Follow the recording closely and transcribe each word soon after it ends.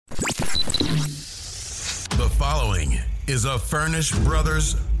is a Furnish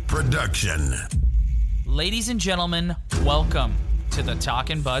Brothers production. Ladies and gentlemen, welcome to the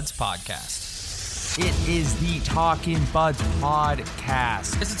Talkin' Buds podcast. It is the Talkin' Buds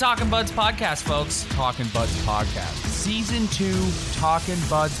podcast. It's the Talkin' Buds podcast, folks. Talkin' Buds podcast. Season 2 Talkin'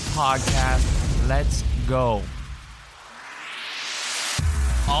 Buds podcast. Let's go.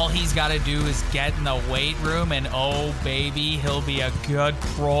 All he's got to do is get in the weight room, and oh, baby, he'll be a good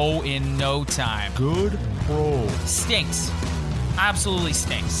pro in no time. Good pro. Stinks. Absolutely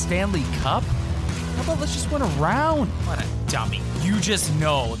stinks. Stanley Cup? How about let's just win a round? What a dummy. You just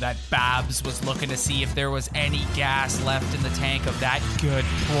know that Babs was looking to see if there was any gas left in the tank of that good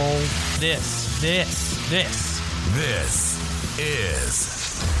pro. This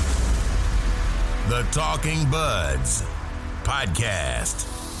is the Talking Buds podcast.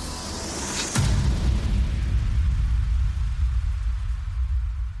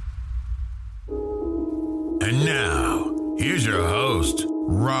 And now, here's your host,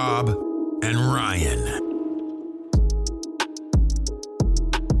 Rob and Ryan.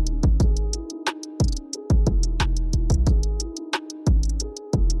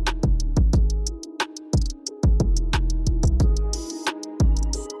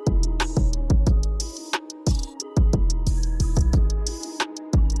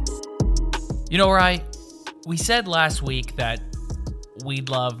 You know, Ryan, we said last week that we'd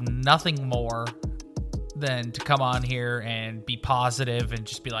love nothing more than to come on here and be positive and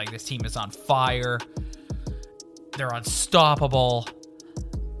just be like, this team is on fire. They're unstoppable.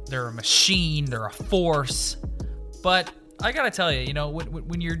 They're a machine. They're a force. But I got to tell you,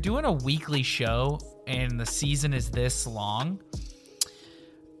 when you're doing a weekly show and the season is this long,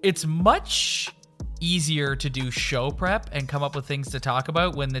 it's much easier to do show prep and come up with things to talk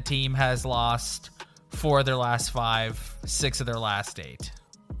about when the team has lost 4 of their last 5, 6 of their last 8.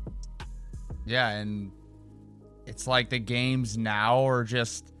 Yeah, and it's like the games now are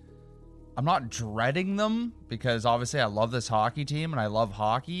just, I'm not dreading them because obviously I love this hockey team and I love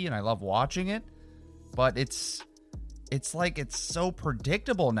hockey and I love watching it, but it's like it's so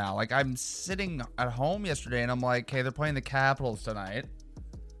predictable now. Like I'm sitting at home yesterday and I'm like, hey, they're playing the Capitals tonight.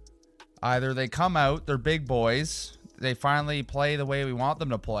 Either they come out, they're big boys, they finally play the way we want them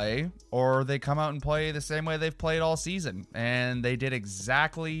to play, or they come out and play the same way they've played all season. And they did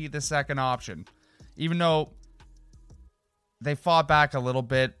exactly the second option. Even though they fought back a little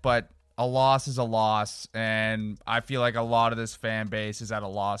bit, but a loss is a loss. And I feel like a lot of this fan base is at a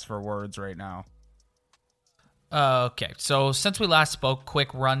loss for words right now. Okay, so since we last spoke,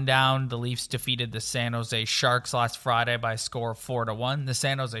 quick rundown. The Leafs defeated the San Jose Sharks last Friday by a score of 4-1. The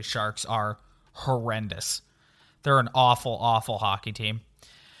San Jose Sharks are horrendous. They're an awful, awful hockey team.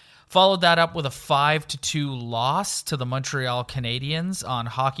 Followed that up with a 5-2 loss to the Montreal Canadiens on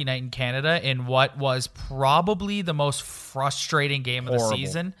Hockey Night in Canada in what was probably the most frustrating game of the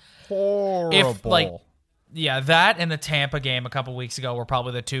season. Horrible. Yeah, that and the Tampa game a couple weeks ago were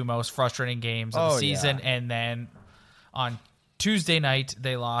probably the 2 most frustrating games of the season. Yeah. And then on Tuesday night,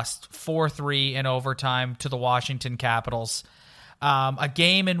 they lost 4-3 in overtime to the Washington Capitals. A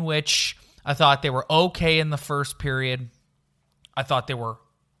game in which I thought they were okay in the first period. I thought they were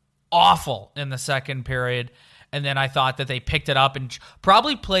awful in the second period. And then I thought that they picked it up and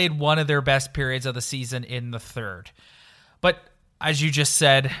probably played one of their best periods of the season in the third. But as you just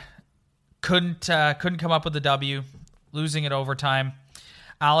said, couldn't come up with the W, losing it overtime.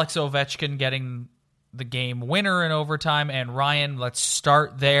 Alex Ovechkin getting the game winner in overtime. And Ryan, let's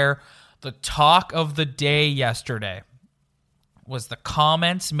start there. The talk of the day yesterday was the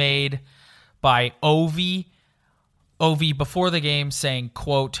comments made by Ovi before the game saying,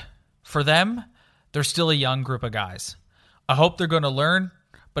 quote, "For them, they're still a young group of guys. I hope they're going to learn,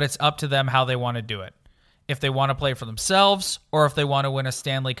 but it's up to them how they want to do it. If they want to play for themselves or if they want to win a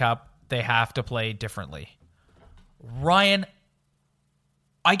Stanley Cup, they have to play differently." Ryan,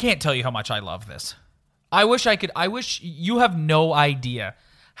 I can't tell you how much I love this. I wish you have no idea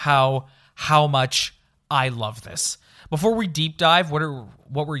how much I love this. Before we deep dive,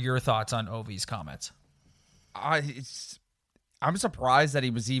 what were your thoughts on Ovi's comments? I'm surprised that he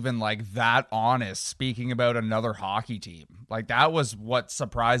was even like that honest speaking about another hockey team. Like that was what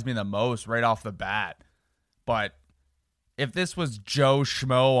surprised me the most right off the bat. But if this was Joe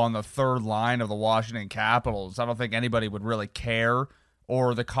Schmo on the third line of the Washington Capitals, I don't think anybody would really care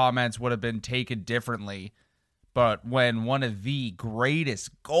or the comments would have been taken differently. But when one of the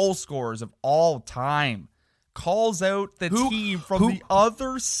greatest goal scorers of all time calls out the team from the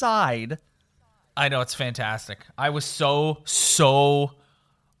other side. I know, it's fantastic. I was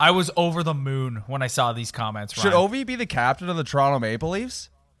I was over the moon when I saw these comments, Ryan. Should Ovi be the captain of the Toronto Maple Leafs?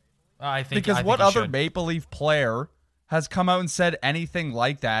 I think because what other Maple Leaf player has come out and said anything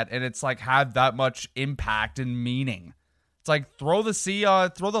like that, and it's like had that much impact and meaning. It's like throw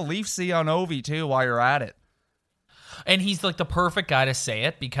the Leaf C on Ovi too while you're at it. And he's like the perfect guy to say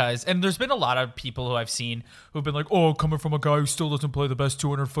it because, and there's been a lot of people who I've seen who've been like, oh, coming from a guy who still doesn't play the best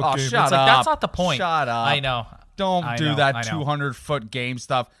 200-foot game. Shut it's up. like, that's not the point. Shut up. I know. Don't do that 200-foot game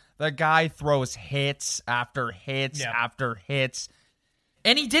stuff. The guy throws hits after hits after hits.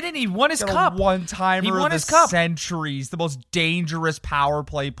 And he didn't. He won his cup. One-timer of the centuries. The most dangerous power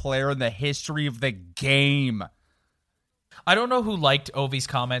play player in the history of the game. I don't know who liked Ovi's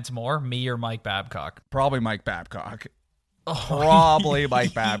comments more, me or Mike Babcock. Probably Mike Babcock. Probably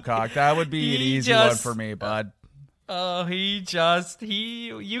Mike Babcock. That would be an easy one for me, bud. Oh, he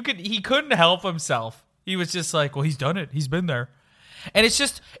couldn't help himself. He was just like, well, he's done it. He's been there. And it's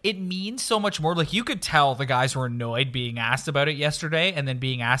just, it means so much more. Like, you could tell the guys were annoyed being asked about it yesterday and then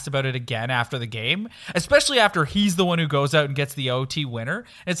being asked about it again after the game, especially after he's the one who goes out and gets the OT winner.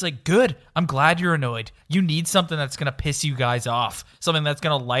 And it's like, good, I'm glad you're annoyed. You need something that's going to piss you guys off, something that's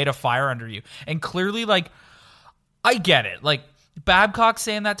going to light a fire under you. And clearly, like, I get it. Like, Babcock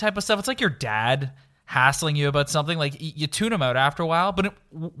saying that type of stuff, it's like your dad hassling you about something. Like, you tune him out after a while, but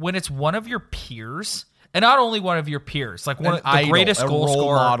when it's one of your peers... And not only one of your peers, like one of the greatest goal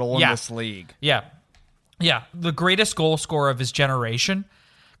scorer model in this league. Yeah. The greatest goal scorer of his generation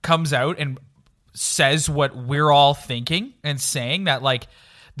comes out and says what we're all thinking and saying that, like,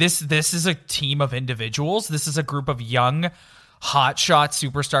 this is a team of individuals. This is a group of young, hotshot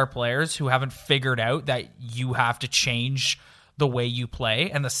superstar players who haven't figured out that you have to change the way you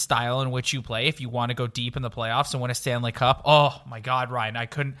play and the style in which you play if you want to go deep in the playoffs and win a Stanley Cup. Oh my God, Ryan,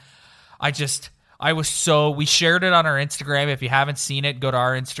 we shared it on our Instagram. If you haven't seen it, go to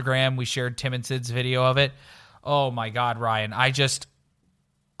our Instagram. We shared Tim and Sid's video of it. Oh my God, Ryan. I was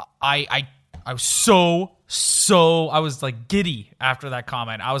like giddy after that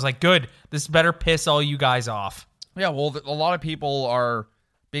comment. I was like, good, this better piss all you guys off. Yeah, well, a lot of people are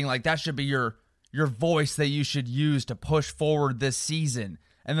being like, that should be your voice that you should use to push forward this season.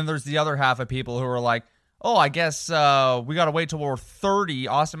 And then there's the other half of people who are like, oh, I guess we got to wait till we're 30.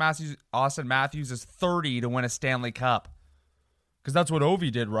 Austin Matthews is 30 to win a Stanley Cup. Because that's what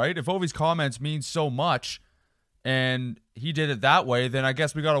Ovi did, right? If Ovi's comments mean so much and he did it that way, then I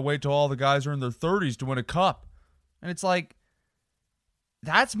guess we got to wait till all the guys are in their 30s to win a cup. And it's like,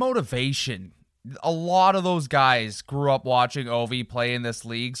 that's motivation. A lot of those guys grew up watching Ovi play in this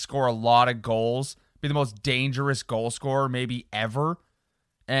league, score a lot of goals, be the most dangerous goal scorer maybe ever.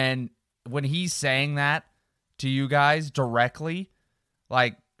 And when he's saying that to you guys directly,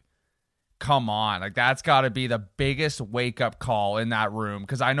 like, come on. Like, that's got to be the biggest wake-up call in that room.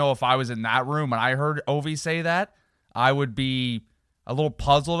 Because I know if I was in that room and I heard Ovi say that, I would be a little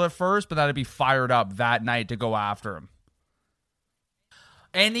puzzled at first, but then I'd be fired up that night to go after him.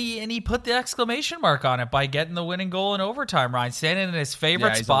 And he put the exclamation mark on it by getting the winning goal in overtime, Ryan. Standing in his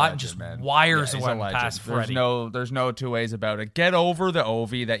favorite spot and just wires one past Freddie. There's no two ways about it. Get over the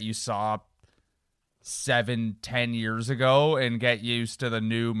Ovi that you saw 7-10 years ago and get used to the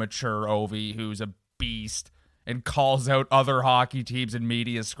new mature Ovi who's a beast and calls out other hockey teams in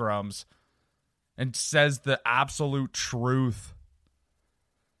media scrums and says the absolute truth.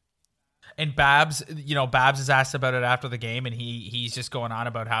 And Babs is asked about it after the game, and he's just going on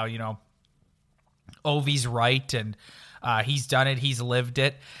about how, Ovi's right, and he's done it, he's lived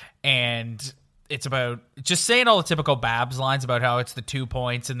it, and it's about just saying all the typical Babs lines about how it's the 2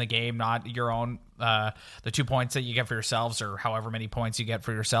 points in the game, not your own, the 2 points that you get for yourselves or however many points you get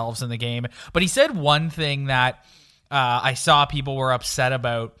for yourselves in the game. But he said one thing that I saw people were upset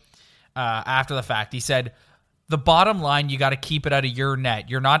about after the fact. He said, the bottom line, you got to keep it out of your net.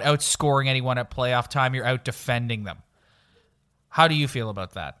 You're not outscoring anyone at playoff time. You're out defending them. How do you feel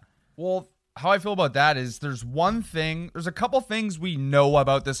about that? Well, how I feel about that is there's a couple things we know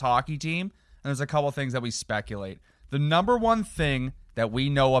about this hockey team, and there's a couple things that we speculate. The number one thing that we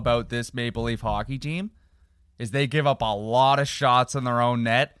know about this Maple Leaf hockey team is they give up a lot of shots in their own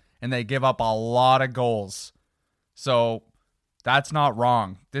net, and they give up a lot of goals. So that's not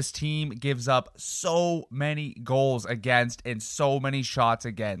wrong. This team gives up so many goals against and so many shots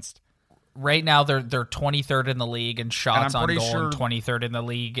against. Right now, they're 23rd in the league in shots on goal and 23rd in the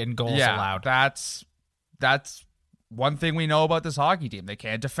league in goals allowed. That's one thing we know about this hockey team. They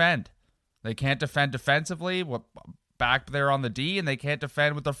can't defend. They can't defend defensively back there on the D, and they can't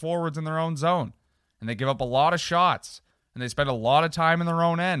defend with the forwards in their own zone. And they give up a lot of shots, and they spend a lot of time in their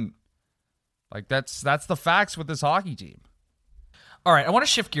own end. Like, that's the facts with this hockey team. All right, I want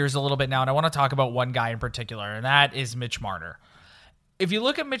to shift gears a little bit now, and I want to talk about one guy in particular, and that is Mitch Marner. If you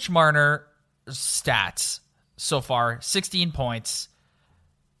look at Mitch Marner's stats so far, 16 points,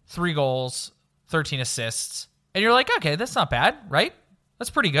 3 goals, 13 assists. And you're like, okay, that's not bad, right? That's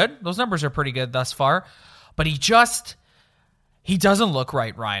pretty good. Those numbers are pretty good thus far. But he doesn't look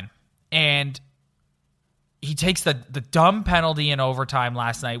right, Ryan. And he takes the dumb penalty in overtime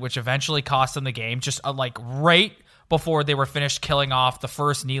last night, which eventually cost him the game, just like right before they were finished killing off the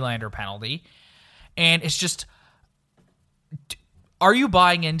first Nylander penalty. And it's just, are you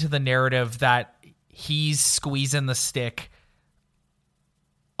buying into the narrative that he's squeezing the stick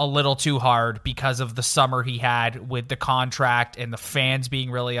a little too hard because of the summer he had with the contract and the fans being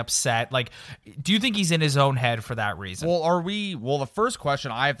really upset? Like, do you think he's in his own head for that reason? Well, the first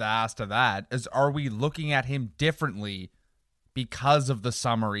question I have to ask to that is, are we looking at him differently because of the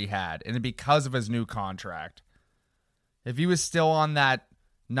summer he had and because of his new contract? If he was still on that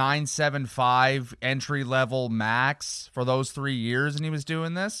 9.75 entry level max for those 3 years and he was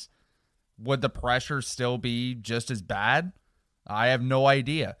doing this, would the pressure still be just as bad? I have no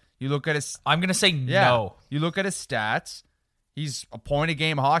idea. You look at his... I'm going to say no. You look at his stats. He's a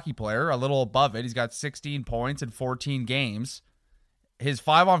point-a-game hockey player, a little above it. He's got 16 points in 14 games. His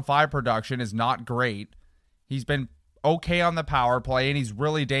 5-on-5 production is not great. He's been okay on the power play, and he's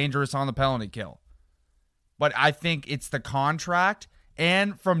really dangerous on the penalty kill. But I think it's the contract,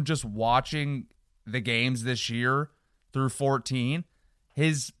 and from just watching the games this year through 14,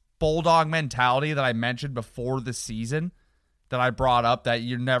 his bulldog mentality that I mentioned before the season, that I brought up, that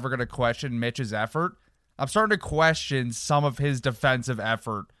you're never going to question Mitch's effort. I'm starting to question some of his defensive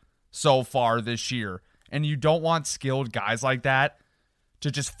effort so far this year. And you don't want skilled guys like that to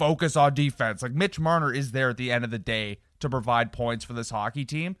just focus on defense. Like, Mitch Marner is there at the end of the day to provide points for this hockey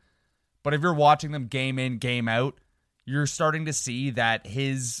team. But if you're watching them game in, game out, you're starting to see that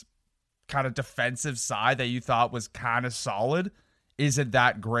his kind of defensive side that you thought was kind of solid isn't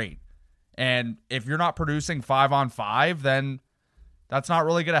that great. And if you're not producing 5-on-5, then that's not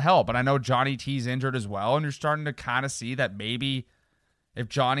really going to help. And I know Johnny T's injured as well, and you're starting to kind of see that maybe if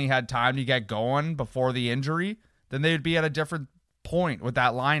Johnny had time to get going before the injury, then they would be at a different point with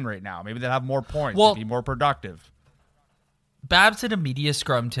that line right now. Maybe they'd have more points, they'd be more productive. Babs did a media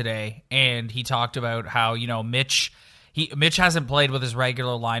scrum today, and he talked about how, Mitch hasn't played with his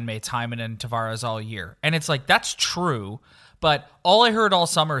regular line mates, Hyman and Tavares, all year. And it's like, that's true, but all I heard all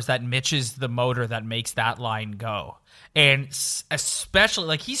summer is that Mitch is the motor that makes that line go. And especially,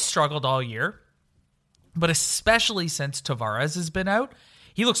 like, he's struggled all year, but especially since Tavares has been out,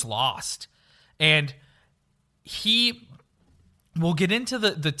 he looks lost. And we'll get into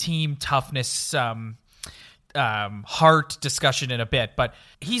the team toughness heart discussion in a bit, but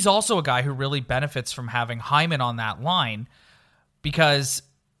he's also a guy who really benefits from having Hyman on that line, because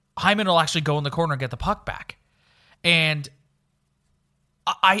Hyman will actually go in the corner and get the puck back. And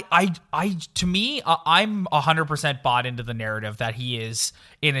I'm 100% bought into the narrative that he is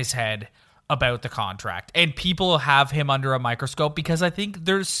in his head about the contract, and people have him under a microscope, because I think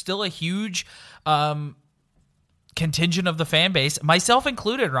there's still a huge contingent of the fan base, myself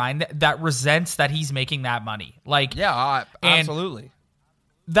included, Ryan, that resents that he's making that money. Like, yeah, absolutely.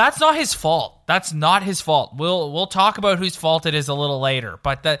 That's not his fault. That's not his fault. We'll talk about whose fault it is a little later,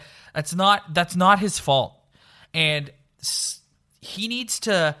 but that's not his fault. And he needs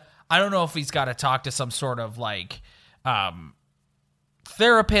to, I don't know if he's got to talk to some sort of like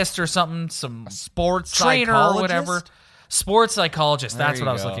therapist or something, some sports trainer or whatever. Sports psychologist. That's what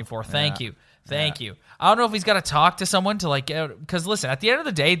I was looking for. Thank you. I don't know if he's got to talk to someone to, like, because listen, at the end of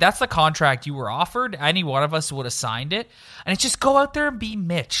the day, that's the contract you were offered. Any one of us would have signed it. And it's just go out there and be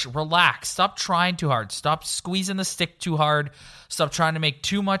Mitch. Relax. Stop trying too hard. Stop squeezing the stick too hard. Stop trying to make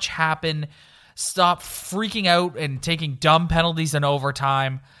too much happen. Stop freaking out and taking dumb penalties in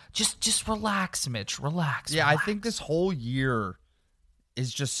overtime. Just relax, Mitch. Relax. Yeah, relax. I think this whole year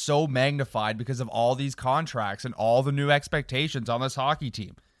is just so magnified because of all these contracts and all the new expectations on this hockey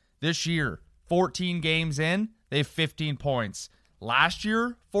team. This year, 14 games in, they have 15 points. Last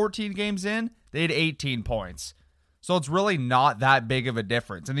year, 14 games in, they had 18 points. So it's really not that big of a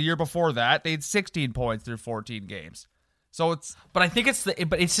difference. And the year before that, they had 16 points through 14 games. So but I think it's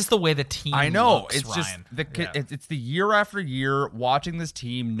just the way the team. I know looks, it's Ryan. It's the year after year watching this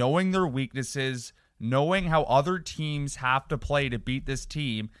team, knowing their weaknesses, knowing how other teams have to play to beat this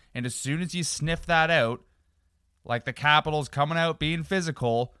team, and as soon as you sniff that out, like the Capitals coming out being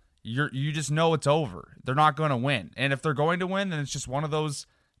physical, you just know it's over. They're not going to win, and if they're going to win, then it's just one of those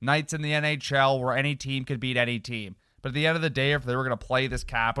nights in the NHL where any team could beat any team. But at the end of the day, if they were going to play this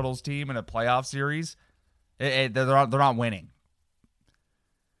Capitals team in a playoff series, they're not winning.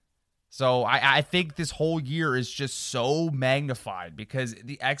 So I think this whole year is just so magnified because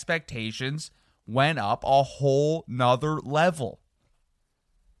the expectations went up a whole nother level.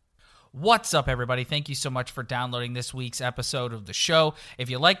 What's up, everybody? Thank you so much for downloading this week's episode of the show. If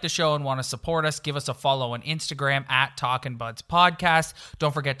you like the show and want to support us, give us a follow on Instagram at Talkin' Buds Podcast.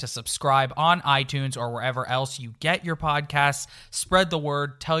 Don't forget to subscribe on iTunes or wherever else you get your podcasts. Spread the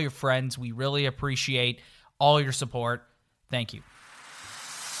word. Tell your friends. We really appreciate all your support. Thank you.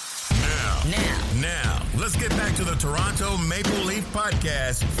 Now, let's get back to the Toronto Maple Leaf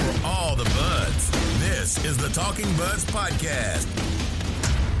Podcast for all the buds. This is the Talking Buds Podcast.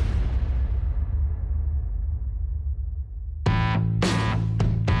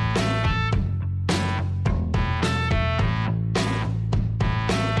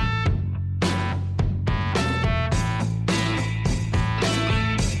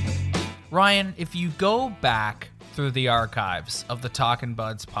 Ryan, if you go back through the archives of the Talkin'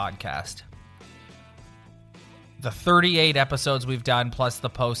 Buds podcast, the 38 episodes we've done plus the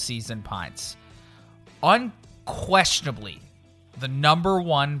postseason pints, unquestionably, the number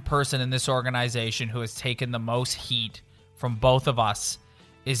one person in this organization who has taken the most heat from both of us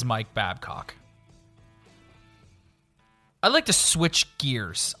is Mike Babcock. I'd like to switch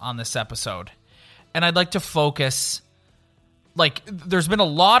gears on this episode, and I'd like to focus... there's been a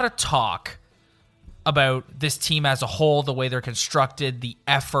lot of talk about this team as a whole, the way they're constructed, the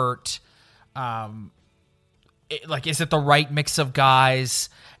effort. Is it the right mix of guys?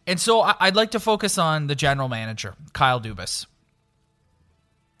 And so I'd like to focus on the general manager, Kyle Dubas.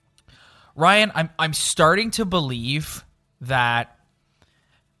 Ryan, I'm starting to believe that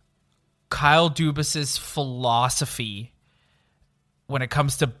Kyle Dubas's philosophy when it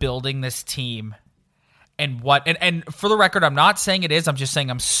comes to building this team and for the record, I'm not saying it is. I'm just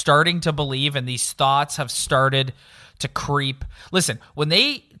saying I'm starting to believe, and these thoughts have started to creep. Listen, when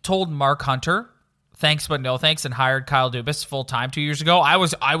they told Mark Hunter, thanks but no thanks, and hired Kyle Dubas full-time 2 years ago, I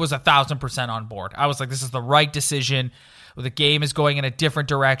was 1,000% on board. I was like, this is the right decision. The game is going in a different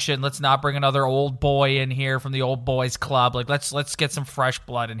direction. Let's not bring another old boy in here from the old boys club. Let's get some fresh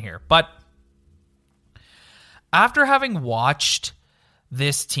blood in here. But after having watched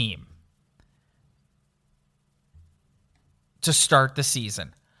this team to start the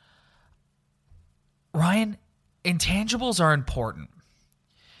season, Ryan, intangibles are important.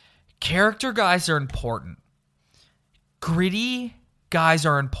 Character guys are important. Gritty guys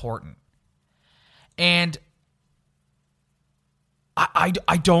are important. And I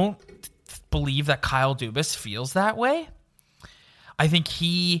don't believe that Kyle Dubas feels that way. I think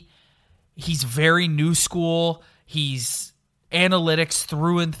he's very new school. He's analytics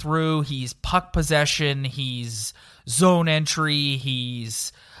through and through. He's puck possession. He's zone entry.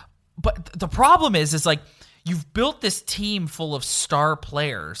 But the problem is you've built this team full of star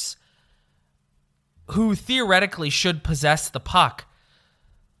players who theoretically should possess the puck,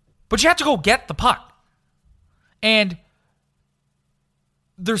 but you have to go get the puck. And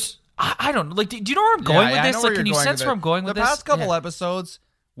I don't know, do you know where I'm going with this? Can you sense where I'm going with this? The past couple episodes,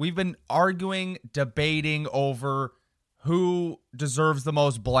 we've been arguing, debating over who deserves the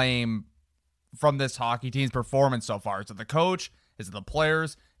most blame from this hockey team's performance so far. Is it the coach? Is it the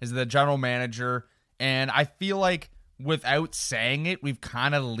players? Is it the general manager? And I feel like without saying it, we've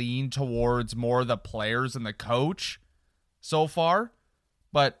kind of leaned towards more the players and the coach so far.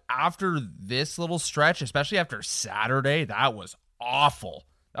 But after this little stretch, especially after Saturday, that was awful.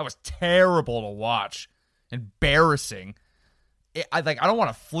 That was terrible to watch. Embarrassing. I don't want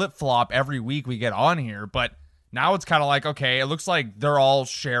to flip-flop every week we get on here, but now it's kind of like, okay, it looks like they're all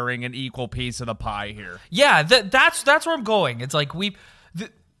sharing an equal piece of the pie here. Yeah, that's where I'm going. It's like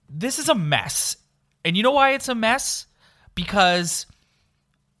this is a mess. And you know why it's a mess? Because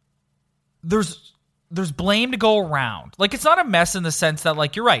there's blame to go around. It's not a mess in the sense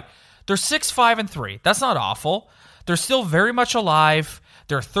that, you're right. They're 6-5-3. That's not awful. They're still very much alive.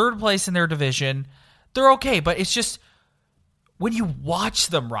 They're third place in their division. They're okay, but it's just when you watch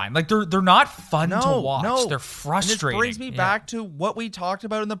them, Ryan, they're not fun to watch. No. They're frustrating. And this brings me back to what we talked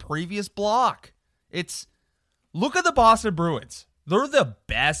about in the previous block. Look at the Boston Bruins. They're the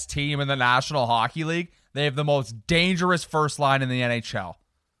best team in the National Hockey League. They have the most dangerous first line in the NHL.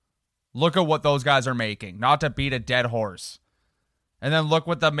 Look at what those guys are making. Not to beat a dead horse. And then look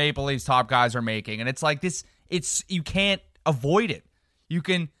what the Maple Leafs top guys are making. And it's like this, you can't avoid it. You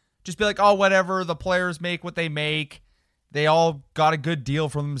can just be like, oh, whatever, the players make what they make. They all got a good deal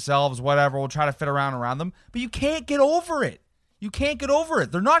for themselves, whatever. We'll try to fit around them. But you can't get over it. You can't get over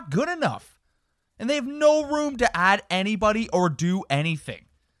it. They're not good enough. And they have no room to add anybody or do anything.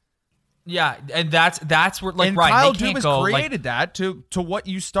 Yeah, and that's where, and Ryan, Kyle they can't Dubas created that to what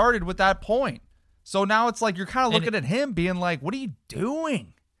you started with that point. So now it's like you're kind of looking at him being like, what are you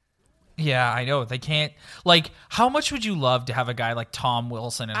doing? Yeah, I know. They can't. Like, how much would you love to have a guy like Tom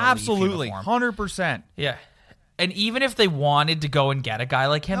Wilson in a Absolutely, Leaf uniform? 100%. Yeah. And even if they wanted to go and get a guy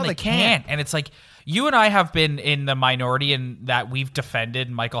like him, No, they can't. And it's like, you and I have been in the minority in that we've defended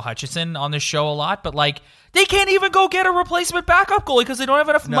Michael Hutchison on this show a lot, but like, they can't even go get a replacement backup goalie because they don't have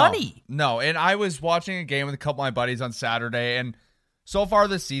enough money. No, and I was watching a game with a couple of my buddies on Saturday, and so far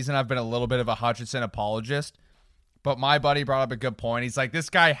this season, I've been a little bit of a Hutchison apologist, but my buddy brought up a good point. He's like, this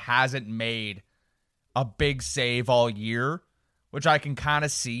guy hasn't made a big save all year, which I can kind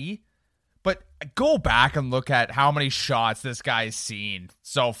of see. But go back and look at how many shots this guy's seen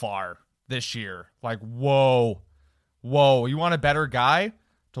so far this year. Like, whoa. You want a better guy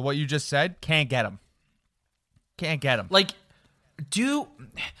to what you just said? Can't get him. Like,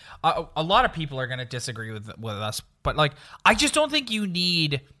 a lot of people are going to disagree with us, but like, I just don't think you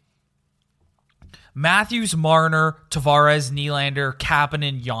need Matthews, Marner, Tavares, Nylander,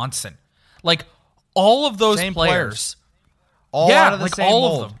 Kapanen, Janssen. Like, all of those players. All out of the same all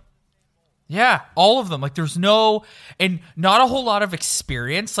mold. of them. Yeah, all of them. Like, there's not a whole lot of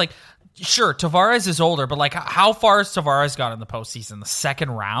experience. Like, sure, Tavares is older, but like, how far has Tavares got in the postseason? The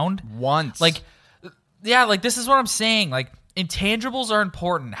second round? Once. Like, yeah, like, this is what I'm saying. Like, intangibles are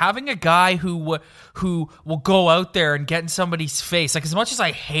important. Having a guy who will go out there and get in somebody's face, like, as much as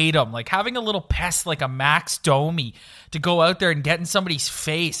I hate him, like, having a little pest like a Max Domi to go out there and get in somebody's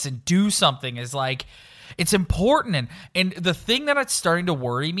face and do something is like, it's important. And the thing that it's starting to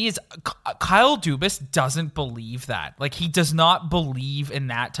worry me is Kyle Dubas doesn't believe that. Like, he does not believe in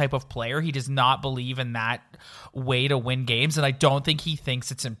that type of player. He does not believe in that way to win games, and I don't think he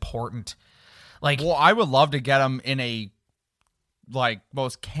thinks it's important. Like, well, I would love to get him in a like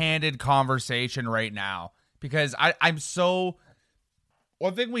most candid conversation right now, because I'm so,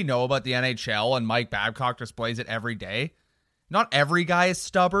 one thing we know about the NHL, and Mike Babcock displays it every day, not every guy is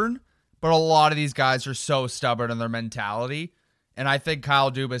stubborn, but a lot of these guys are so stubborn in their mentality. And I think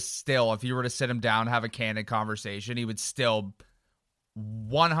Kyle Dubas still, if you were to sit him down and have a candid conversation, he would still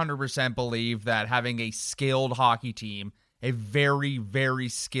 100% believe that having a skilled hockey team, a very, very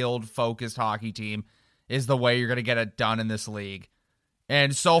skilled, focused hockey team, is the way you're going to get it done in this league.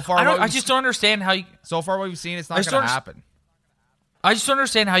 And so far, I just don't understand how you... So far, what we've seen, it's not going to happen. I just don't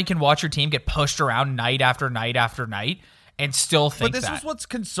understand how you can watch your team get pushed around night after night after night and still think that. But this is what's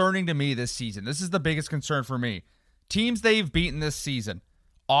concerning to me this season. This is the biggest concern for me. Teams they've beaten this season: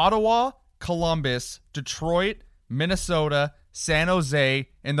 Ottawa, Columbus, Detroit, Minnesota, San Jose,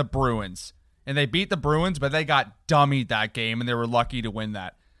 and the Bruins. And they beat the Bruins, but they got dummied that game, and they were lucky to win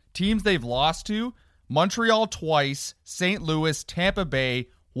that. Teams they've lost to: Montreal twice, St. Louis, Tampa Bay,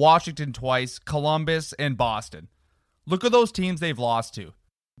 Washington twice, Columbus, and Boston. Look at those teams they've lost to.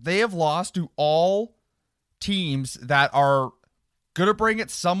 They have lost to all teams that are going to bring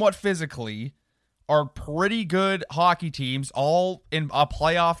it somewhat physically, are pretty good hockey teams, all in a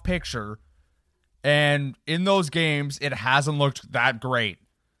playoff picture. And in those games, it hasn't looked that great.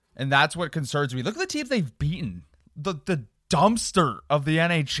 And that's what concerns me. Look at the teams they've beaten. The dumpster of the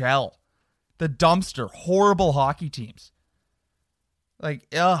NHL. The dumpster. Horrible hockey teams. Like,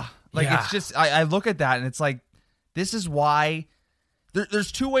 it's just, I look at that and it's like, this is why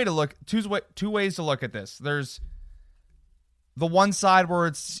there's two ways to look at this. There's the one side where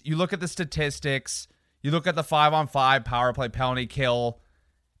it's, you look at the statistics, you look at the 5-on-5 power play, penalty kill,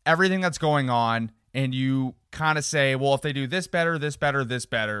 everything that's going on, and you kind of say, well, if they do this better,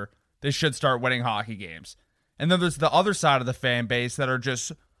 they should start winning hockey games. And then there's the other side of the fan base that are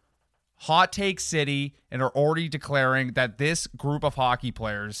just hot take city and are already declaring that this group of hockey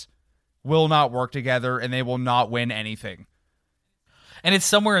players will not work together and they will not win anything. And it's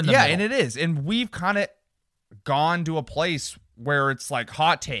somewhere in the middle. Yeah, and it is. And we've kind of gone to a place where it's like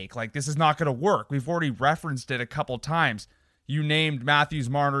hot take, like this is not going to work. We've already referenced it a couple times. You named Matthews,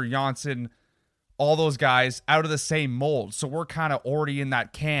 Marner, Janssen, all those guys out of the same mold. So we're kind of already in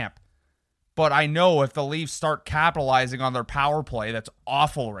that camp. But I know if the Leafs start capitalizing on their power play, that's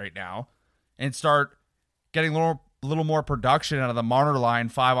awful right now, and start getting a little more production out of the Marner line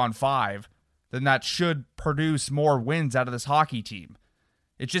 5-on-5, then that should produce more wins out of this hockey team.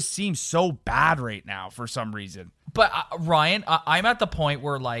 It just seems so bad right now for some reason. But Ryan, I'm at the point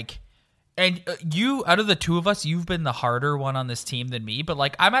where like, and you, out of the two of us, you've been the harder one on this team than me. But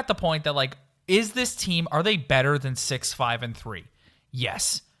like, I'm at the point that like, is this team, are they better than 6-5-3?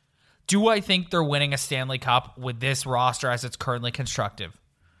 Yes. Do I think they're winning a Stanley Cup with this roster as it's currently constructive?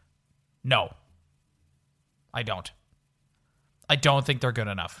 No. I don't. I don't think they're good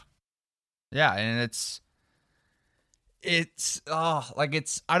enough. Yeah, and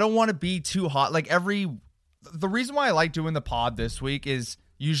I don't want to be too hot. Like the reason why I like doing the pod this week is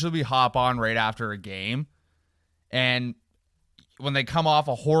usually we hop on right after a game. And when they come off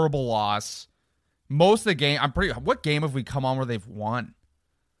a horrible loss, most of the game, what game have we come on where they've won?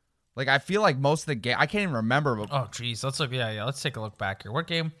 Like, I feel like most of the game, I can't even remember. But, oh, geez. Let's look. Yeah. Let's take a look back here. What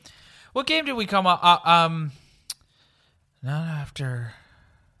game did we come on? Not after.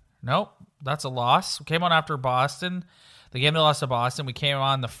 Nope. That's a loss. We came on after Boston. The game they lost to Boston. We came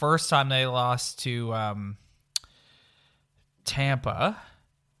on the first time they lost to Tampa.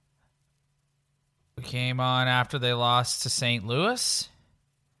 We came on after they lost to St. Louis.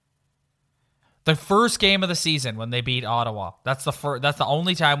 The first game of the season when they beat Ottawa. That's the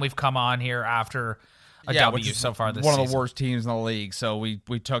only time we've come on here after a W so far this season. One of the worst teams in the league, so we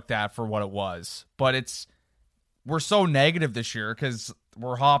took that for what it was. But we're so negative this year because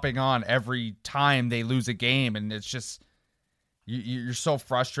we're hopping on every time they lose a game, and it's just you're so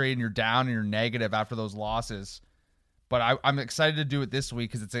frustrated and you're down and you're negative after those losses. But I'm excited to do it this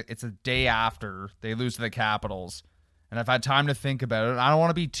week because it's a day after they lose to the Capitals, and I've had time to think about it. I don't want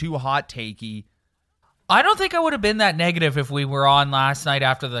to be too hot takey. I don't think I would have been that negative if we were on last night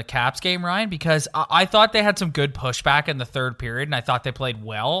after the Caps game, Ryan, because I thought they had some good pushback in the third period, and I thought they played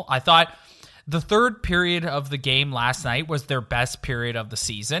well. I thought the third period of the game last night was their best period of the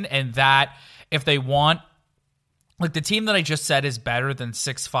season, and that if they want, like the team that I just said is better than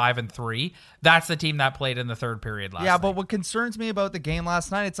 6-5-3, that's the team that played in the third period last night. Yeah, but what concerns me about the game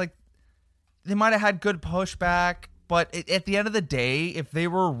last night, it's like they might have had good pushback, but at the end of the day, if they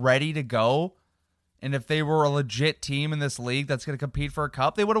were ready to go, and if they were a legit team in this league that's going to compete for a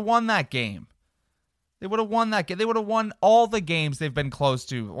cup, they would have won that game. They would have won that game. They would have won all the games they've been close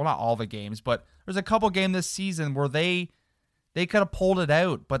to. Well, not all the games, but there's a couple games this season where they could have pulled it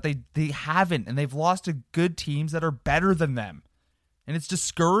out, but they haven't, and they've lost to good teams that are better than them. And it's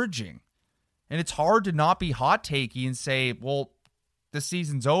discouraging. And it's hard to not be hot takey and say, well, this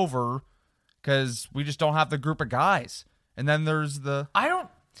season's over because we just don't have the group of guys. And then there's the... I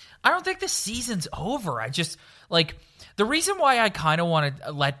don't think the season's over. I just, like, the reason why I kind of want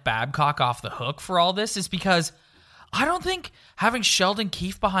to let Babcock off the hook for all this is because I don't think having Sheldon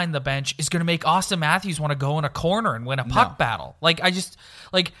Keefe behind the bench is going to make Austin Matthews want to go in a corner and win a puck battle. Like, I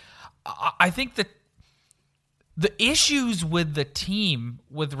think that the issues with the team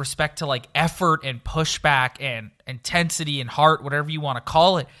with respect to, like, effort and pushback and intensity and heart, whatever you want to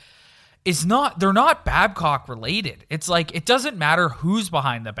call it, they're not Babcock related. It's like, it doesn't matter who's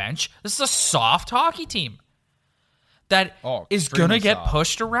behind the bench. This is a soft hockey team that is going to get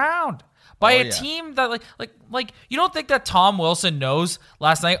pushed around by a team that like you don't think that Tom Wilson knows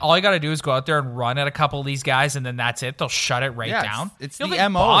last night all you got to do is go out there and run at a couple of these guys and then that's it. They'll shut it down. It's the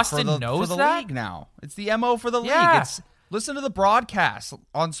MO for the league now. It's the MO for the league. Listen to the broadcast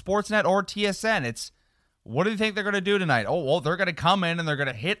on Sportsnet or TSN. What do you think they're going to do tonight? Oh, well, they're going to come in and they're going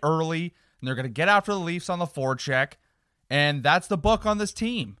to hit early and they're going to get after the Leafs on the forecheck. And that's the book on this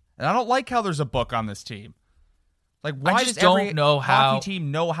team. And I don't like how there's a book on this team. Like, why does every hockey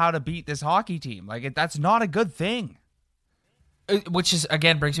team know how to beat this hockey team? Like, that's not a good thing. Which is,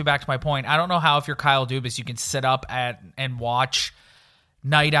 again, brings me back to my point. I don't know how if you're Kyle Dubas, you can sit up and watch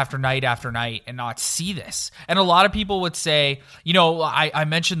night after night after night and not see this. And a lot of people would say, I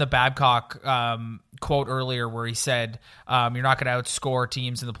mentioned the Babcock quote earlier where he said, you're not going to outscore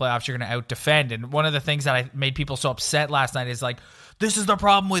teams in the playoffs, you're going to out-defend. And one of the things that made people so upset last night is like, this is the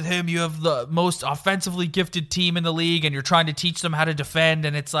problem with him. You have the most offensively gifted team in the league and you're trying to teach them how to defend.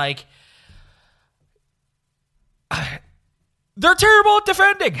 And it's like, they're terrible at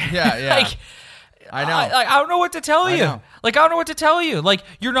defending. Yeah. Like, I know. I don't know what to tell you. Like, I don't know what to tell you. Like,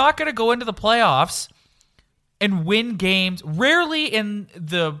 you're not going to go into the playoffs and win games. Rarely in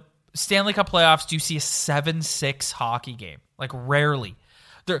the Stanley Cup playoffs do you see a 7-6 hockey game. Like, rarely.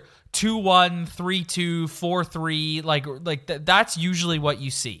 They're 2-1, 3-2, 4-3. Like that's usually what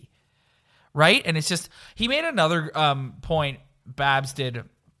you see. Right? And it's just, he made another point, Babs did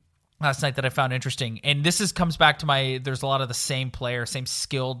last night that I found interesting. And this comes back to there's a lot of the same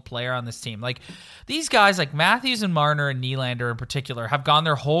skilled player on this team. Like, these guys like Matthews and Marner and Nylander in particular have gone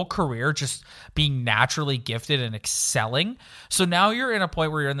their whole career just being naturally gifted and excelling. So now you're in a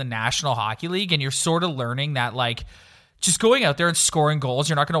point where you're in the National Hockey League and you're sort of learning that, like, just going out there and scoring goals,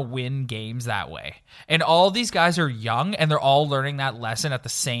 you're not going to win games that way. And all these guys are young and they're all learning that lesson at the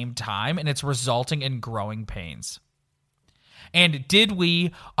same time, and it's resulting in growing pains. And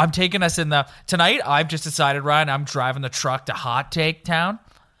I'm taking us tonight, I've just decided, Ryan, I'm driving the truck to Hot Take Town.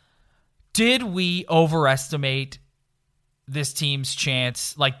 Did we overestimate this team's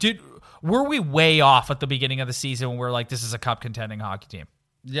chance? Like, were we way off at the beginning of the season when we were like, this is a cup contending hockey team?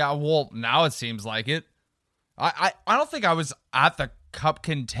 Yeah, well, now it seems like it. I don't think I was at the cup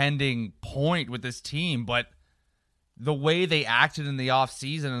contending point with this team, but the way they acted in the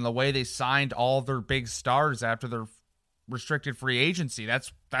offseason and the way they signed all their big stars after their restricted free agency,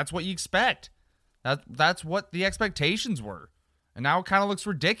 that's what you expect. That's what the expectations were. And now it kind of looks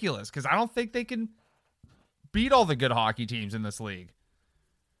ridiculous because I don't think they can beat all the good hockey teams in this league.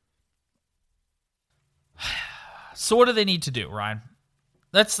 So what do they need to do, Ryan?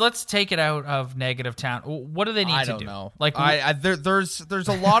 Let's take it out of negative town. What do they need to do? I don't know. Like, there's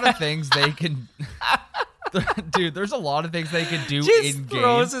a lot of things they can. Dude, there's a lot of things they could do in game.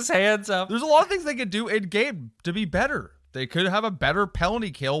 Throws his hands up. There's a lot of things they could do in game to be better. They could have a better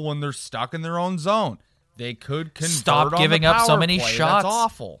penalty kill when they're stuck in their own zone. They could stop giving up so many shots. That's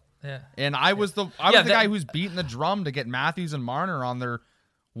awful. Yeah. And I was the guy who's beating the drum to get Matthews and Marner on their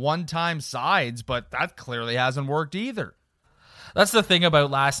one-time sides, but that clearly hasn't worked either. That's the thing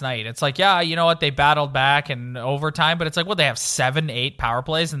about last night. It's like, yeah, you know what? They battled back in overtime, but it's like, what, they have 7-8 power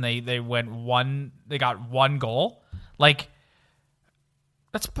plays and they got one goal? Like,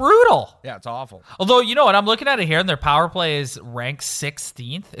 that's brutal. Yeah, it's awful. Although, you know what? I'm looking at it here, and their power play is ranked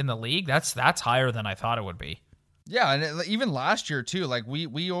 16th in the league. That's higher than I thought it would be. Yeah, and even last year, too. Like,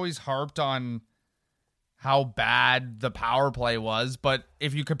 we always harped on how bad the power play was, but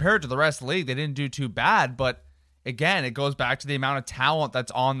if you compare it to the rest of the league, they didn't do too bad, but again, it goes back to the amount of talent that's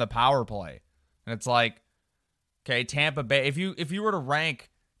on the power play. And it's like, okay, Tampa Bay, if you were to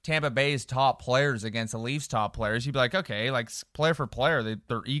rank Tampa Bay's top players against the Leafs' top players, you'd be like, okay, like player for player,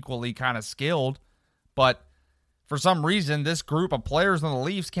 they're equally kind of skilled. But for some reason, this group of players on the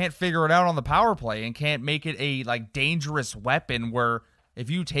Leafs can't figure it out on the power play and can't make it a like dangerous weapon where if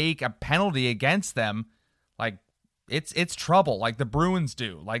you take a penalty against them, like it's trouble, like the Bruins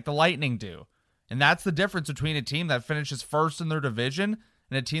do, like the Lightning do. And that's the difference between a team that finishes first in their division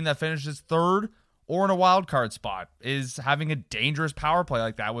and a team that finishes third or in a wild card spot, is having a dangerous power play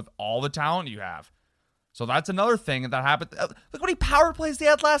like that with all the talent you have. So that's another thing that happened. Look how many power plays they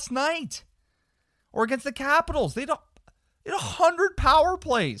had last night. Or against the Capitals. They had 100 power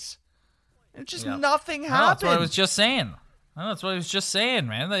plays. And just nothing happened. That's what I was just saying. That's what I was just saying,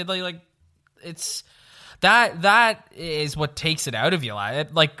 man. They like it's... That is what takes it out of you.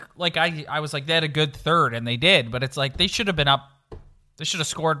 Like I was like, they had a good third, and they did, but it's like they should have been up. They should have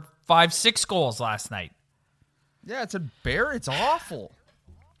scored 5-6 goals last night. Yeah, it's awful.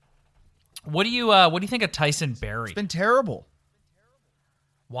 What do you think of Tyson Barrie? It's been terrible.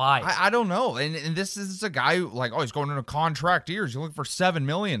 Why? I don't know. And this is a guy who, like, he's going into contract years. You're looking for $7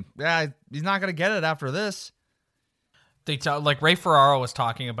 million. Yeah, he's not going to get it after this. Like Ray Ferraro was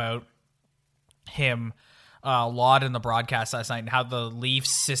talking about him a lot in the broadcast last night and how the Leafs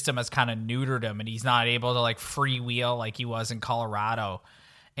system has kind of neutered him and he's not able to like freewheel like he was in Colorado.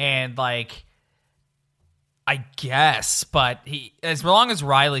 And like, I guess, but he, as long as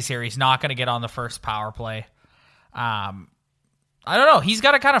Riley's here, he's not going to get on the first power play. I don't know. He's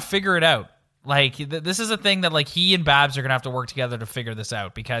got to kind of figure it out. Like, this is a thing that like he and Babs are going to have to work together to figure this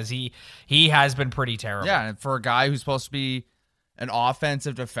out because he has been pretty terrible. Yeah. And for a guy who's supposed to be an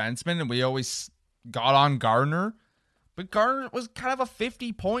offensive defenseman, and we always got on Gardner, but Gardner was kind of a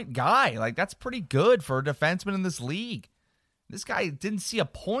 50-point guy. Like, that's pretty good for a defenseman in this league. This guy didn't see a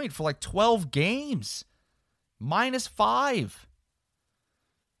point for like 12 games. -5.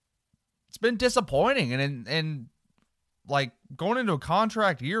 It's been disappointing, and like going into a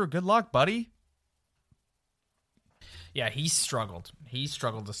contract year, good luck, buddy. Yeah, he struggled. He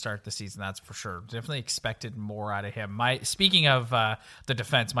struggled to start the season, that's for sure. Definitely expected more out of him. Speaking of the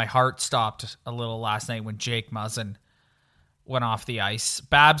defense, my heart stopped a little last night when Jake Muzzin went off the ice.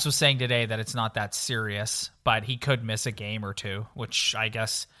 Babs was saying today that it's not that serious, but he could miss a game or two, which I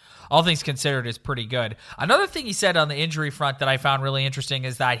guess, all things considered, is pretty good. Another thing he said on the injury front that I found really interesting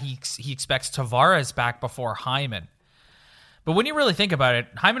is that he expects Tavares back before Hyman. But when you really think about it,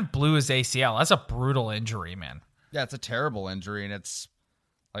 Hyman blew his ACL. That's a brutal injury, man. Yeah, it's a terrible injury, and it's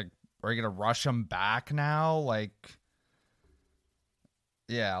like, are you going to rush him back now? Like,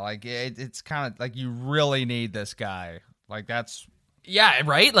 yeah, like it's kind of like you really need this guy. Like, that's... Yeah,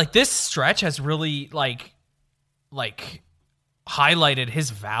 right? Like, this stretch has really, like highlighted his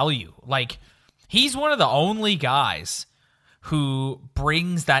value. Like, he's one of the only guys who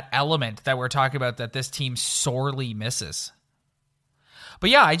brings that element that we're talking about that this team sorely misses. But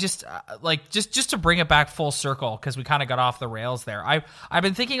yeah, I just just to bring it back full circle, because we kind of got off the rails there. I've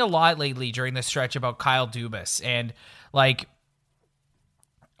been thinking a lot lately during this stretch about Kyle Dubas, and like,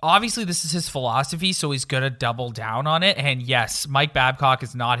 obviously this is his philosophy, so he's going to double down on it. And yes, Mike Babcock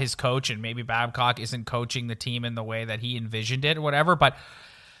is not his coach, and maybe Babcock isn't coaching the team in the way that he envisioned it or whatever, but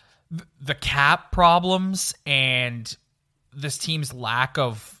the cap problems and this team's lack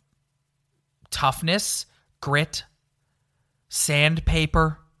of toughness, grit,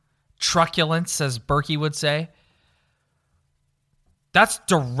 sandpaper, truculence, as Berkey would say. That's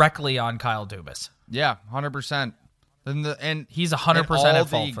directly on Kyle Dubas. Yeah, 100%. And he's 100% at fault for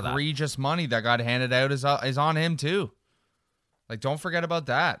that. All the egregious money that got handed out is on him too. Like, don't forget about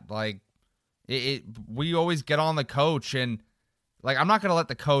that. Like, we always get on the coach, and like, I'm not gonna let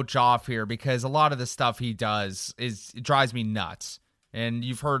the coach off here because a lot of the stuff he does it drives me nuts, and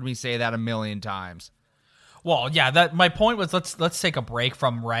you've heard me say that a million times. Well, yeah, my point was let's take a break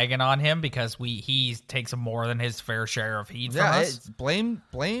from ragging on him because he takes more than his fair share of heat from us.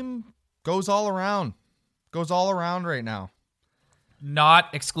 Blame goes all around. Goes all around right now. Not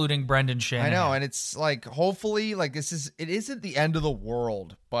excluding Brendan Shanahan. I know, and it's like, hopefully, like, it isn't the end of the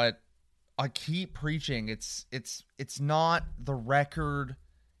world, but I keep preaching. It's not the record,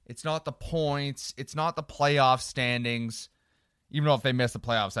 it's not the points, it's not the playoff standings. Even though if they miss the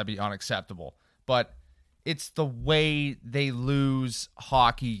playoffs, that'd be unacceptable. But it's the way they lose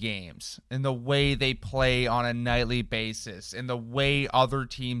hockey games and the way they play on a nightly basis and the way other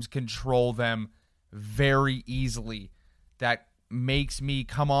teams control them very easily that makes me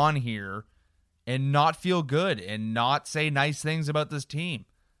come on here and not feel good and not say nice things about this team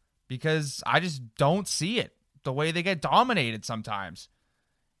because I just don't see it the way they get dominated sometimes.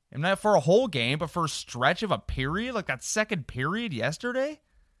 And not for a whole game, but for a stretch of a period, like that second period yesterday.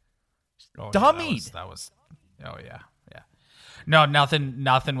 Dummied. Yeah, that was oh yeah. No,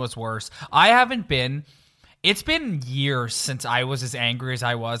 nothing was worse. It's been years since I was as angry as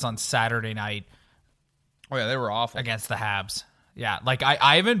I was on Saturday night. Oh yeah, they were awful against the Habs. Yeah, like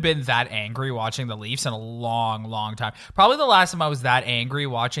I haven't been that angry watching the Leafs in a long, long time. Probably the last time I was that angry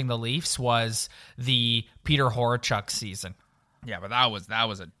watching the Leafs was the Peter Horachuk season. Yeah, but that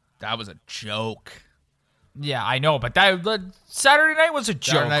was a joke. Yeah, I know, but Saturday night was a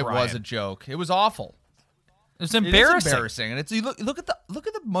joke. Saturday night Ryan. was a joke. It was awful. It was embarrassing. It's embarrassing, and it's you look at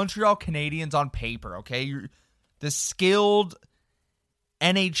the Montreal Canadiens on paper. Okay, you're the skilled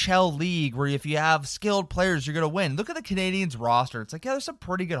NHL league where if you have skilled players, you're gonna win. Look at the Canadiens roster. It's like, yeah, there's some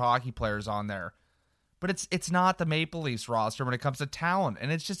pretty good hockey players on there, but it's not the Maple Leafs roster when it comes to talent. And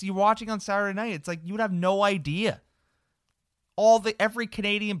it's just you watching on Saturday night. It's like you would have no idea. Every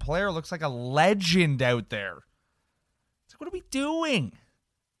Canadian player looks like a legend out there. It's like, what are we doing?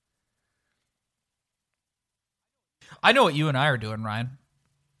 I know what you and I are doing, Ryan.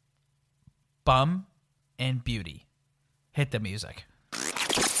 Bum and beauty. Hit the music.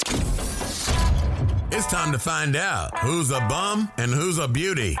 It's time to find out who's a bum and who's a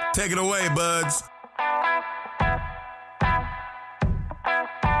beauty. Take it away, buds.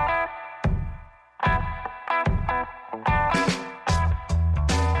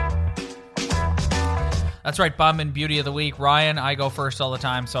 That's right, bum and beauty of the week. Ryan, I go first all the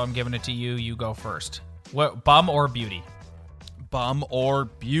time, so I'm giving it to you. You go first. What, bum or beauty? Bum or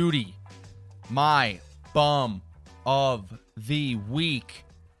beauty. My bum of the week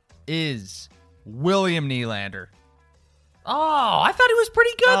is William Nylander. Oh, I thought he was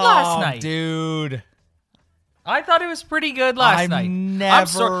pretty good last night. Dude. I thought he was pretty good last night.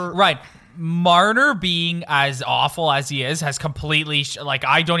 Right. Marner being as awful as he is has completely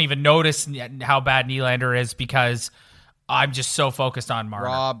I don't even notice how bad Nylander is because I'm just so focused on Marner.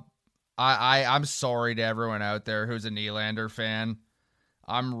 Rob, I'm sorry to everyone out there who's a Nylander fan.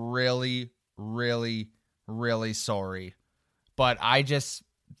 I'm really, really, really sorry. But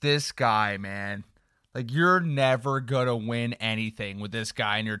this guy, man, like, you're never gonna win anything with this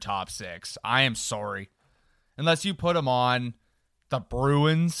guy in your top six. I am sorry. Unless you put him on the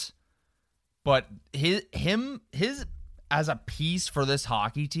Bruins. But his as a piece for this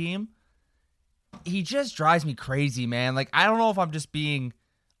hockey team, he just drives me crazy, man. Like, I don't know if I'm just being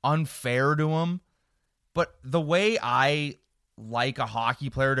unfair to him, but the way I like a hockey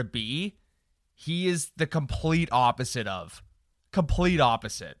player to be, he is the complete opposite of. Complete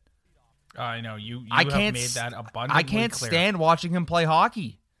opposite. I know you have made that abundantly I can't clear. stand watching him play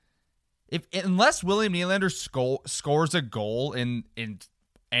hockey. Unless William Nylander scores a goal in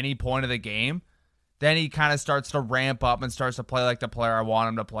any point of the game, then he kind of starts to ramp up and starts to play like the player I want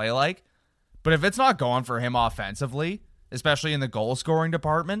him to play like. But if it's not going for him offensively, especially in the goal scoring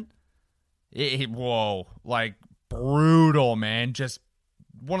department, like, brutal, man. Just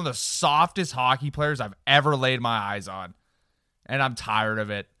one of the softest hockey players I've ever laid my eyes on. And I'm tired of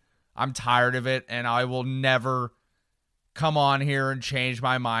it. And I will never come on here and change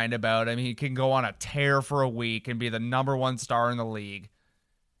my mind about him. He can go on a tear for a week and be the number one star in the league.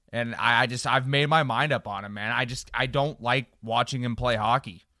 And I've made my mind up on him, man. I don't like watching him play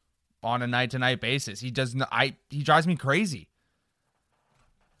hockey. on a night-to-night basis. He drives me crazy.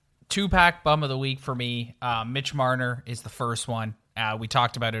 2-pack bum of the week for me. Mitch Marner is the first one. We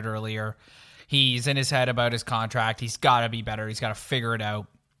talked about it earlier. He's in his head about his contract. He's got to be better. He's got to figure it out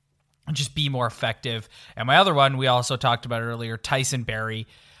and just be more effective. And my other one, we also talked about earlier, Tyson Barrie.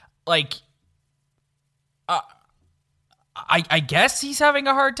 Like, I guess he's having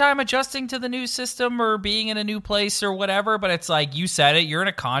a hard time adjusting to the new system or being in a new place or whatever, but it's like, you said it, you're in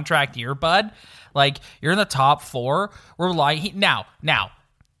a contract year, bud. Like, you're in the top 4. We're like, now,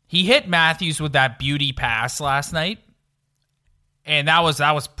 he hit Matthews with that beauty pass last night, and that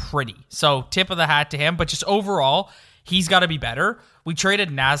was pretty. So tip of the hat to him, but just overall, he's got to be better. We traded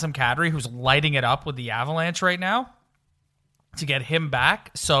Nazem Kadri, who's lighting it up with the Avalanche right now, to get him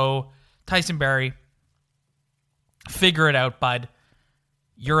back. So Tyson Barrie, figure it out, bud.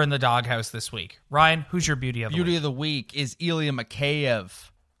 You're in the doghouse this week. Ryan, who's your beauty of the week? Beauty of the week is Ilya Mikheyev.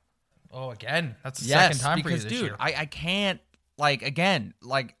 Oh, again, that's the second time for you this year. I can't,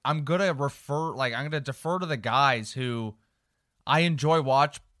 I'm going to defer to the guys who I enjoy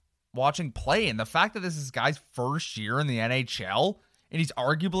watching play. And the fact that this is this guy's first year in the NHL, and he's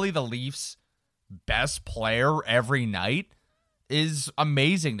arguably the Leafs' best player every night, is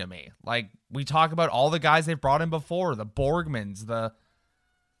amazing to me. Like, we talk about all the guys they've brought in before, the Borgmans, the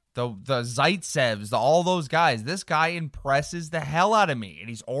Zaitsevs, all those guys. This guy impresses the hell out of me, and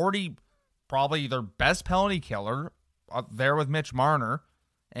he's already probably their best penalty killer up there with Mitch Marner,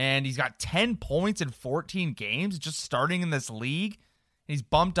 and he's got 10 points in 14 games just starting in this league. He's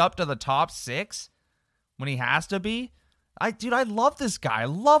bumped up to the top 6 when he has to be. I love this guy. I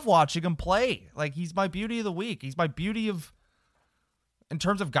love watching him play. Like, he's my beauty of the week. He's my beauty of, in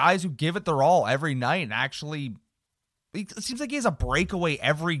terms of guys who give it their all every night and actually, it seems like he has a breakaway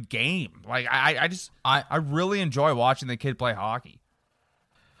every game. Like, I really enjoy watching the kid play hockey.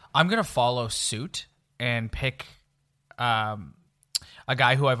 I'm going to follow suit and pick a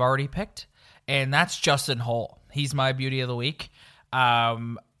guy who I've already picked, and that's Justin Holl. He's my beauty of the week.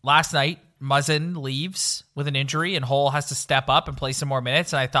 Last night, Muzzin leaves with an injury, and Holl has to step up and play some more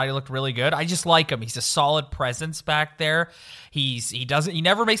minutes, and I thought he looked really good. I just like him. He's a solid presence back there. He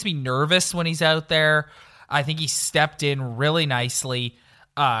never makes me nervous when he's out there. I think he stepped in really nicely.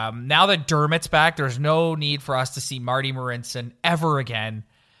 Now that Dermott's back, there's no need for us to see Marty Marincin ever again.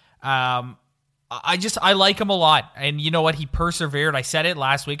 I like him a lot. And you know what? He persevered. I said it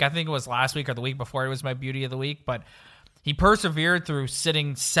last week. I think it was last week or the week before it was my beauty of the week, but he persevered through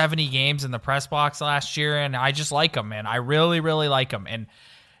sitting 70 games in the press box last year, and I just like him, man. I really, really like him. And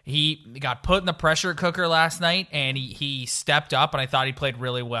he got put in the pressure cooker last night, and he stepped up, and I thought he played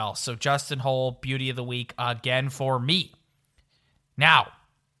really well. So Justin Holl, beauty of the week again for me. Now,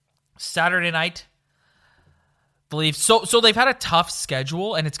 Saturday night, the Leafs. So they've had a tough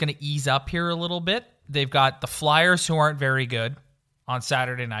schedule, and it's going to ease up here a little bit. They've got the Flyers, who aren't very good, on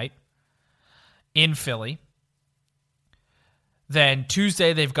Saturday night in Philly. Then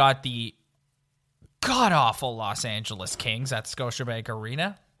Tuesday, they've got the god-awful Los Angeles Kings at Scotiabank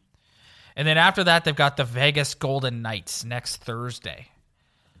Arena. And then after that, they've got the Vegas Golden Knights next Thursday.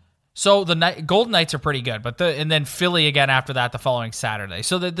 So the Golden Knights are pretty good, and then Philly again after that the following Saturday.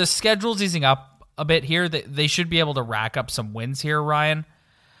 So the schedule's easing up a bit here. They should be able to rack up some wins here, Ryan.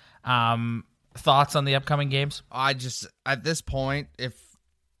 Thoughts on the upcoming games? At this point, if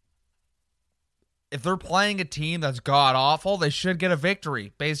they're playing a team that's god-awful, they should get a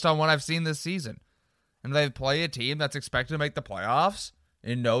victory based on what I've seen this season. And if they play a team that's expected to make the playoffs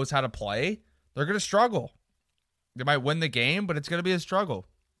and knows how to play, they're going to struggle. They might win the game, but it's going to be a struggle.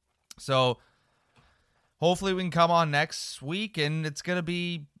 So hopefully we can come on next week and it's going to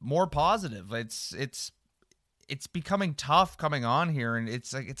be more positive. It's becoming tough coming on here, and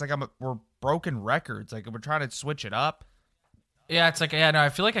it's like we're broken records. Like, we're trying to switch it up. Yeah, it's like, I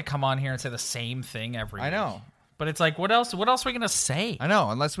feel like I come on here and say the same thing every week. I know. But it's like, what else are we going to say? I know,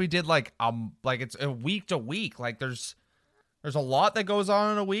 unless we did like it's a week to week. Like, there's a lot that goes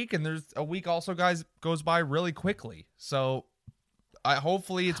on in a week, and there's a week also goes by really quickly. So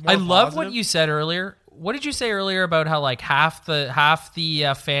hopefully it's more love positive. What you said earlier. What did you say earlier about how like half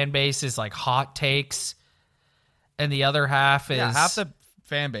the fan base is like hot takes and the other half is... Yeah, half the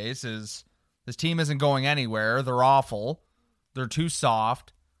fan base is, this team isn't going anywhere. They're awful. They're too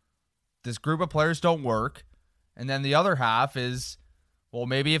soft. This group of players don't work. And then the other half is, well,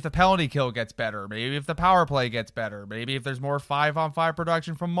 maybe if the penalty kill gets better, maybe if the power play gets better, maybe if there's more 5-on-5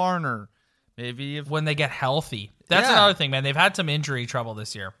 production from Marner, maybe if... when they get healthy. That's another thing, man. They've had some injury trouble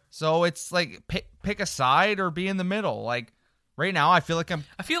this year. So it's like pick a side or be in the middle. Like right now, I feel like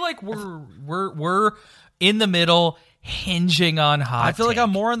we're in the middle, hinging on hot I feel take. like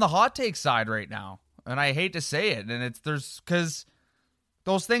I'm more on the hot take side right now. And I hate to say it. And because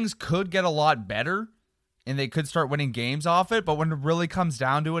those things could get a lot better and they could start winning games off it. But when it really comes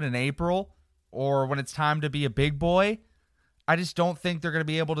down to it in April or when it's time to be a big boy, I just don't think they're going to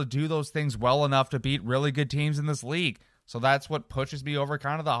be able to do those things well enough to beat really good teams in this league. So that's what pushes me over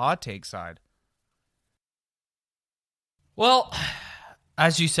kind of the hot take side. Well,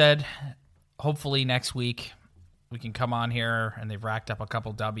 as you said, hopefully next week we can come on here and they've racked up a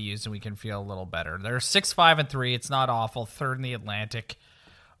couple W's and we can feel a little better. They're 6-5-3. It's not awful. Third in the Atlantic.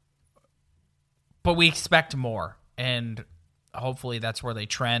 But we expect more. And hopefully that's where they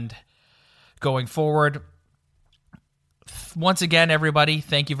trend going forward. Once again, everybody,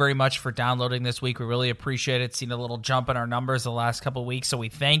 thank you very much for downloading this week. We really appreciate it. Seen a little jump in our numbers the last couple of weeks, so we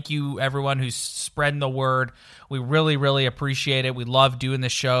thank you, everyone who's spreading the word. We really, really appreciate it. We love doing the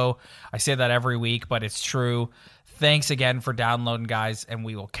show. I say that every week, but it's true. Thanks again for downloading, guys, and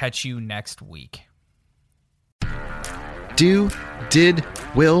we will catch you next week. The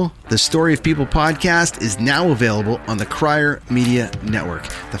Story of People podcast is now available on the Crier Media Network.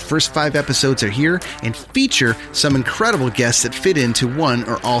 The first 5 episodes are here and feature some incredible guests that fit into one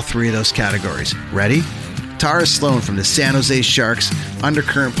or all 3 of those categories. Ready? Tara Sloan from the San Jose Sharks,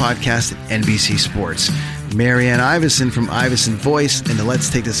 Undercurrent podcast at NBC Sports. Marianne Iveson from Iveson Voice and the Let's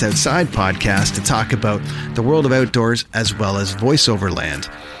Take This Outside podcast to talk about the world of outdoors as well as voiceover land.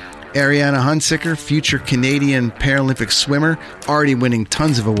 Ariana Hunsicker, future Canadian Paralympic swimmer, already winning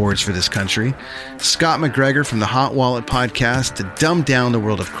tons of awards for this country. Scott McGregor from the Hot Wallet podcast to dumb down the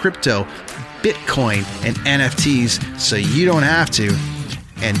world of crypto, Bitcoin, and NFTs so you don't have to.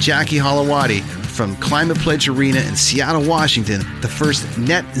 And Jackie Holowati from Climate Pledge Arena in Seattle, Washington, the first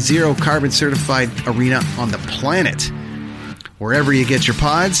net zero carbon certified arena on the planet. Wherever you get your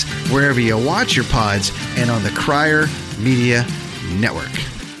pods, wherever you watch your pods, and on the Crier Media Network.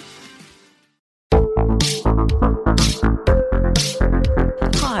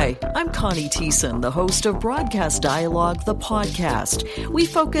 Hi, I'm Connie Thiessen, the host of Broadcast Dialogue, the podcast. We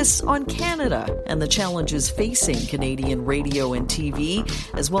focus on Canada and the challenges facing Canadian radio and TV,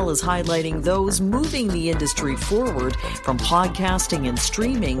 as well as highlighting those moving the industry forward from podcasting and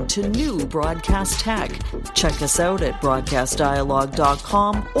streaming to new broadcast tech. Check us out at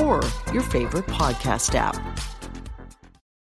broadcastdialogue.com or your favorite podcast app.